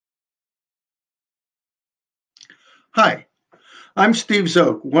Hi, I'm Steve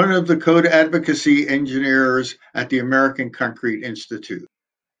Zook, one of the code advocacy engineers at the American Concrete Institute.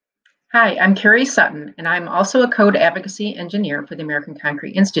 Hi, I'm Carrie Sutton, and I'm also a code advocacy engineer for the American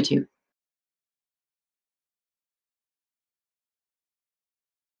Concrete Institute.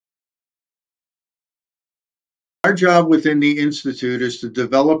 Our job within the Institute is to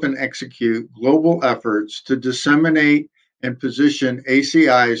develop and execute global efforts to disseminate and position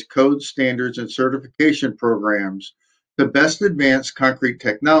ACI's code standards and certification programs to best advance concrete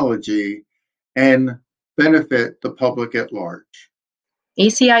technology and benefit the public at large.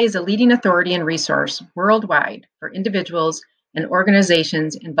 ACI is a leading authority and resource worldwide for individuals and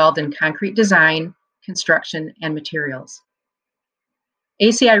organizations involved in concrete design, construction, and materials.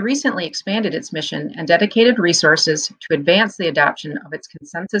 ACI recently expanded its mission and dedicated resources to advance the adoption of its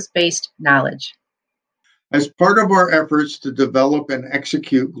consensus-based knowledge. As part of our efforts to develop and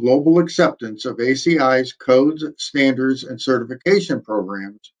execute global acceptance of ACI's codes, standards, and certification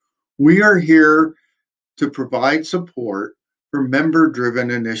programs, we are here to provide support for member-driven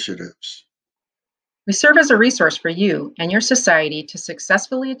initiatives. We serve as a resource for you and your society to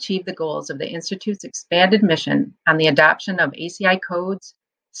successfully achieve the goals of the Institute's expanded mission on the adoption of ACI codes,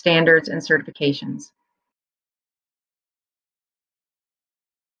 standards, and certifications.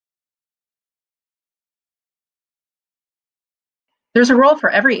 There's a role for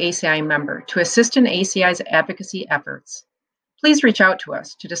every ACI member to assist in ACI's advocacy efforts. Please reach out to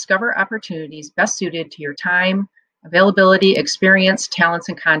us to discover opportunities best suited to your time, availability, experience, talents,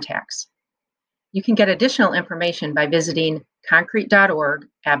 and contacts. You can get additional information by visiting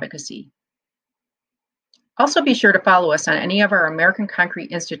concrete.org/advocacy. Also, be sure to follow us on any of our American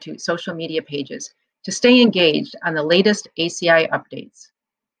Concrete Institute social media pages to stay engaged on the latest ACI updates.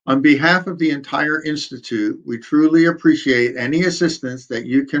 On behalf of the entire Institute, we truly appreciate any assistance that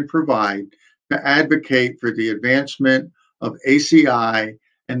you can provide to advocate for the advancement of ACI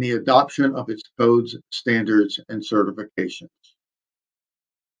and the adoption of its codes, standards, and certifications.